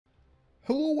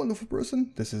Hello wonderful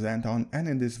person, this is Anton, and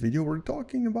in this video we're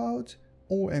talking about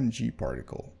Omg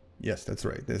Particle. Yes, that's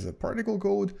right, there's a particle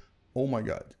code, oh my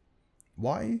god.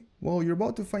 Why? Well, you're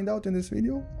about to find out in this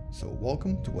video, so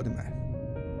welcome to What the Math.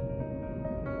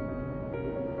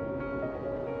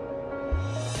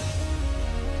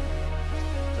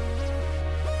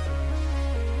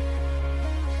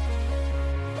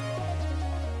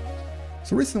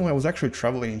 So recently I was actually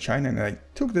traveling in China and I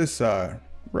took this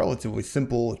relatively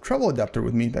simple travel adapter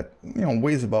with me that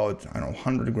weighs about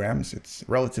 100 grams. It's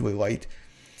relatively light,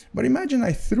 but imagine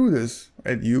I threw this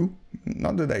at you,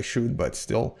 not that I should, but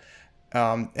still,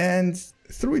 and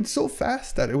threw it so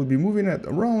fast that it would be moving at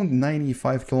around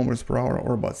 95 kilometers per hour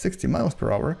or about 60 miles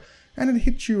per hour, and it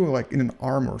hit you like in an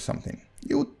arm or something.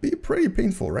 It would be pretty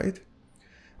painful, right?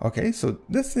 Okay, so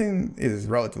this thing is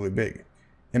relatively big.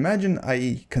 Imagine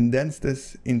I condensed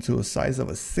this into the size of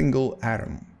a single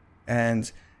atom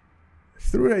and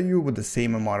threw it at you with the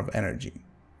same amount of energy.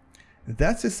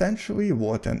 That's essentially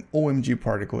what an Omg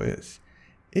particle is.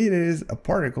 It is a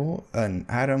particle, an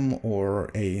atom,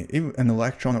 or an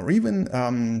electron, or even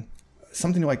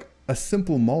something like a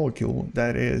simple molecule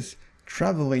that is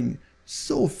traveling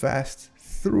so fast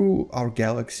through our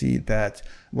galaxy that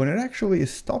when it actually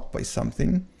is stopped by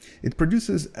something, it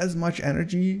produces as much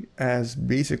energy as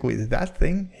basically that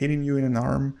thing hitting you in an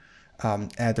arm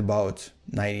at about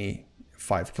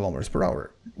 95 kilometers per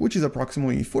hour, which is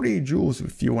approximately 48 joules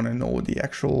if you want to know the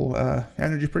actual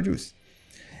energy produced.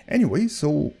 Anyway,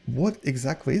 so what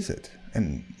exactly is it?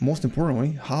 And most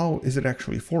importantly, how is it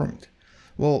actually formed?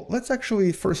 Well, let's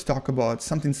actually first talk about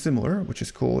something similar, which is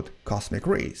called cosmic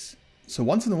rays. So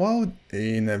once in a while,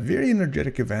 in a very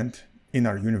energetic event in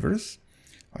our universe,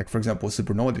 like for example, a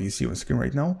supernova that you see on the screen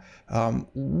right now,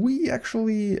 we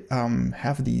actually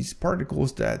have these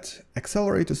particles that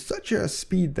accelerate to such a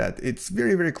speed that it's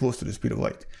very, very close to the speed of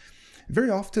light. Very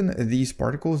often, these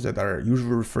particles that are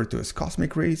usually referred to as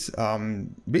cosmic rays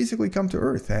basically come to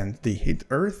Earth, and they hit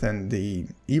Earth, and they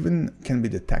even can be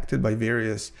detected by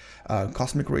various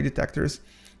cosmic ray detectors.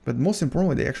 But most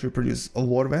importantly, they actually produce a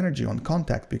lot of energy on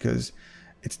contact because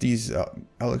it's these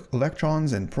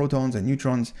electrons and protons and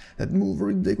neutrons that move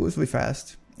ridiculously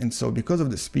fast. And so because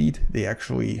of the speed, they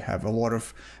actually have a lot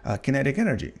of kinetic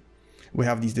energy. We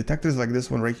have these detectors like this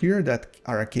one right here that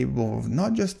are capable of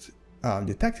not just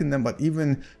detecting them, but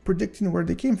even predicting where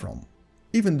they came from.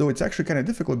 Even though it's actually kind of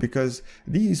difficult because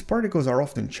these particles are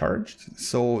often charged,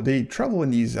 so they travel in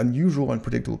these unusual,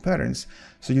 unpredictable patterns.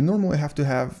 So you normally have to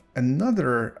have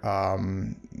another,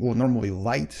 normally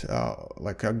light,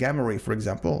 like a gamma ray, for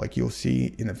example, like you'll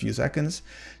see in a few seconds,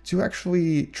 to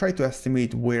actually try to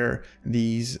estimate where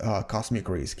these cosmic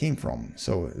rays came from.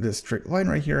 So this straight line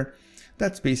right here,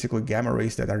 that's basically gamma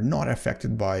rays that are not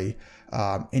affected by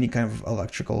any kind of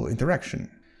electrical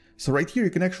interaction. So right here, you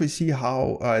can actually see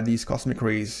how these cosmic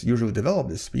rays usually develop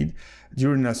this speed.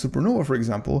 During a supernova, for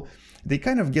example, they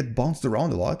kind of get bounced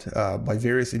around a lot by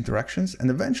various interactions,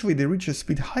 and eventually they reach a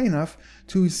speed high enough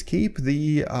to escape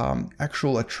the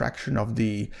actual attraction of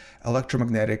the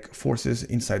electromagnetic forces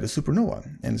inside the supernova.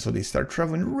 And so they start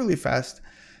traveling really fast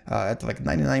at like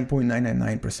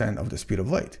 99.999% of the speed of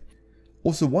light.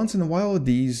 Also, once in a while,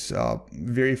 these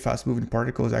very fast-moving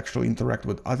particles actually interact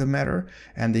with other matter,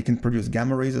 and they can produce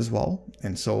gamma rays as well.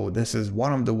 And so this is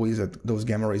one of the ways that those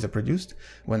gamma rays are produced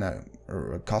when a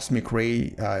cosmic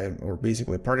ray, or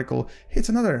basically a particle, hits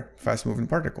another fast-moving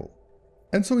particle.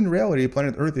 And so in reality,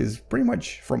 planet Earth is pretty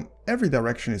much from every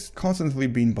direction is constantly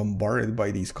being bombarded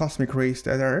by these cosmic rays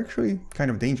that are actually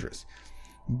kind of dangerous.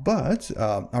 But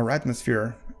our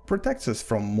atmosphere protects us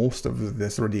from most of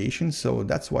this radiation, so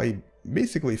that's why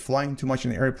basically flying too much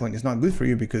in an airplane is not good for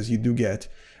you, because you do get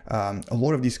a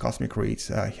lot of these cosmic rays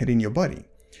hitting your body.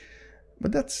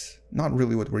 But that's not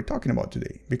really what we're talking about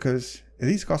today, because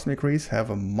these cosmic rays have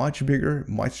a much bigger,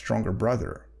 much stronger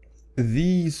brother.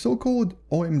 The so-called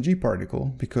Omg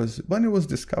particle, because when it was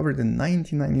discovered in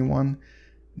 1991,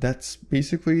 that's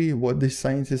basically what the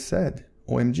scientists said,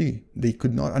 OMG. They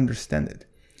could not understand it.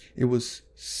 It was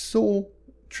so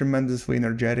tremendously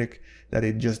energetic that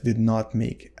it just did not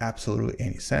make absolutely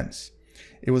any sense.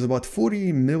 It was about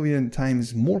 40 million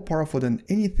times more powerful than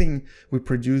anything we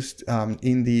produced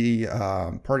in the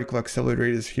particle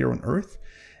accelerators here on Earth,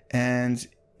 and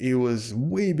it was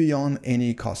way beyond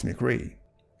any cosmic ray.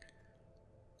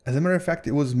 As a matter of fact,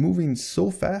 it was moving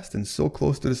so fast and so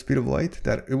close to the speed of light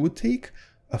that it would take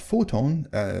a photon,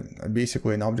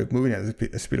 basically an object moving at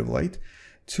the speed of light,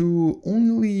 to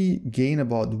only gain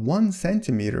about 1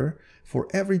 centimeter for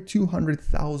every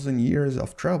 200,000 years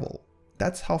of travel.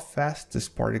 That's how fast this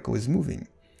particle is moving.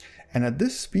 And at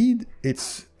this speed,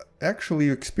 it's actually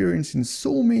experiencing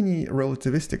so many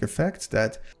relativistic effects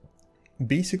that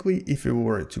basically if it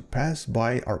were to pass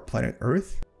by our planet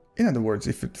Earth, in other words,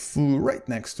 if it flew right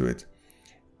next to it,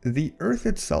 the Earth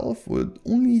itself would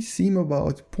only seem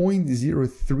about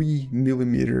 0.03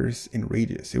 millimeters in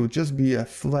radius. It would just be a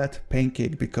flat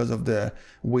pancake because of the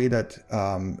way that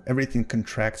everything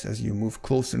contracts as you move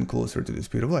closer and closer to the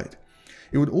speed of light.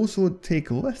 It would also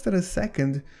take less than a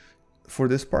second for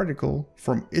this particle,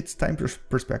 from its time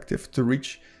perspective, to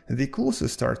reach the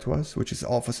closest star to us, which is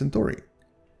Alpha Centauri.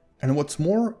 And what's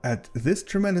more, at this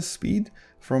tremendous speed,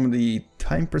 from the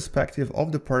time perspective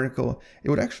of the particle, it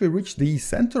would actually reach the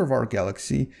center of our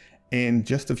galaxy in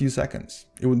just a few seconds.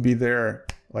 It would be there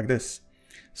like this.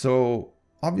 So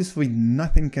obviously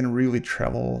nothing can really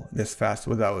travel this fast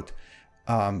without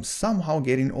somehow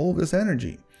getting all of this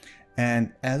energy.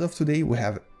 And as of today, we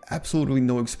have absolutely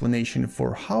no explanation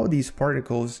for how these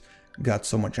particles got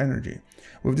so much energy.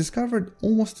 We've discovered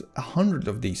almost 100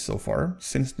 of these so far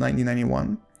since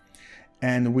 1991.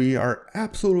 And we are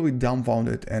absolutely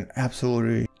dumbfounded and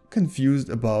absolutely confused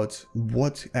about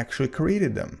what actually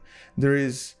created them. There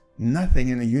is nothing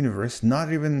in the universe,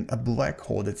 not even a black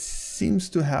hole, that seems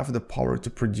to have the power to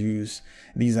produce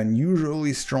these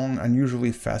unusually strong,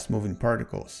 unusually fast-moving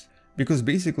particles. Because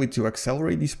basically, to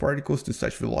accelerate these particles to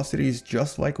such velocities,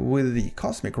 just like with the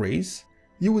cosmic rays,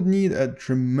 you would need a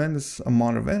tremendous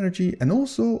amount of energy and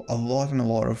also a lot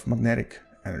of magnetic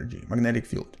energy, magnetic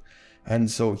field.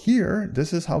 And so here,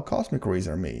 this is how cosmic rays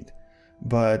are made,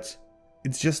 but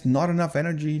it's just not enough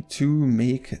energy to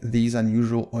make these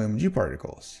unusual OMG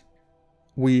particles.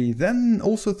 We then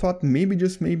also thought maybe,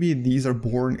 just maybe, these are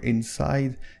born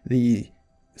inside the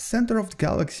center of the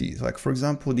galaxies, like for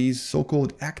example these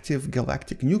so-called active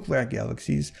galactic nuclei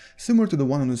galaxies, similar to the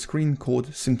one on the screen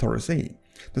called Centaurus A.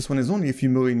 This one is only a few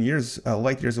million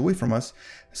light years away from us,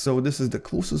 so this is the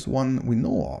closest one we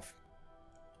know of.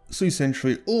 So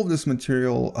essentially, all of this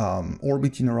material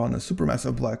orbiting around a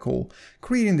supermassive black hole,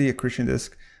 creating the accretion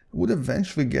disk, would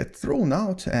eventually get thrown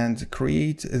out and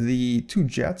create the two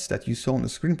jets that you saw on the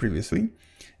screen previously.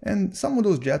 And some of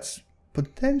those jets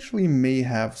potentially may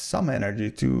have some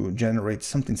energy to generate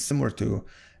something similar to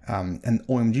an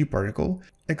OMG particle,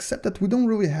 except that we don't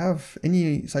really have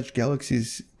any such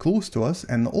galaxies close to us,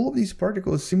 and all of these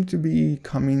particles seem to be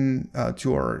coming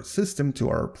to our system, to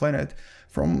our planet,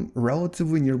 from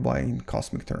relatively nearby in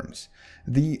cosmic terms.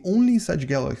 The only such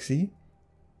galaxy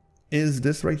is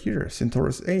this right here,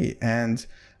 Centaurus A, and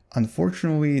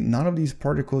unfortunately none of these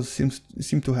particles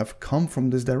seem to have come from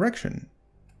this direction.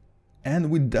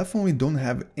 And we definitely don't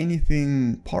have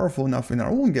anything powerful enough in our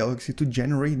own galaxy to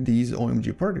generate these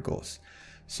OMG particles.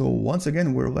 So once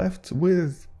again, we're left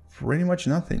with pretty much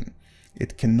nothing.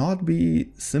 It cannot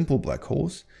be simple black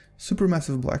holes.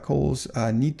 Supermassive black holes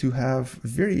need to have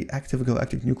very active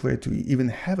galactic nuclei to even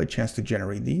have a chance to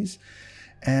generate these.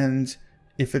 And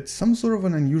if it's some sort of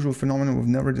an unusual phenomenon we've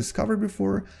never discovered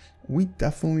before, we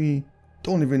definitely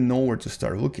don't even know where to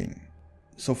start looking.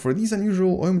 So for these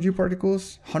unusual OMG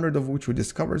particles, 100 of which we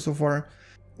discovered so far,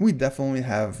 we definitely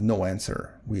have no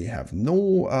answer. We have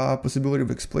no possibility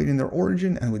of explaining their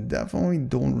origin, and we definitely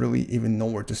don't really even know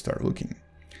where to start looking.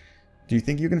 Do you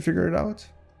think you can figure it out?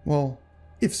 Well,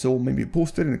 if so, maybe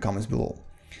post it in the comments below.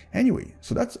 Anyway,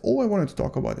 so that's all I wanted to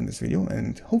talk about in this video,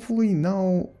 and hopefully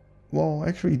now, well,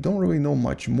 actually don't really know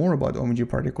much more about OMG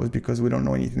particles because we don't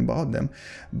know anything about them,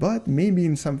 but maybe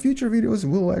in some future videos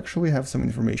we'll actually have some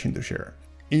information to share.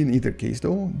 In either case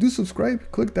though, do subscribe,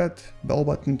 click that bell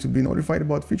button to be notified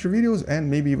about future videos,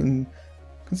 and maybe even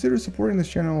consider supporting this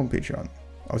channel on Patreon.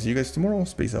 I'll see you guys tomorrow,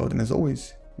 space out, and as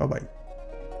always, bye bye.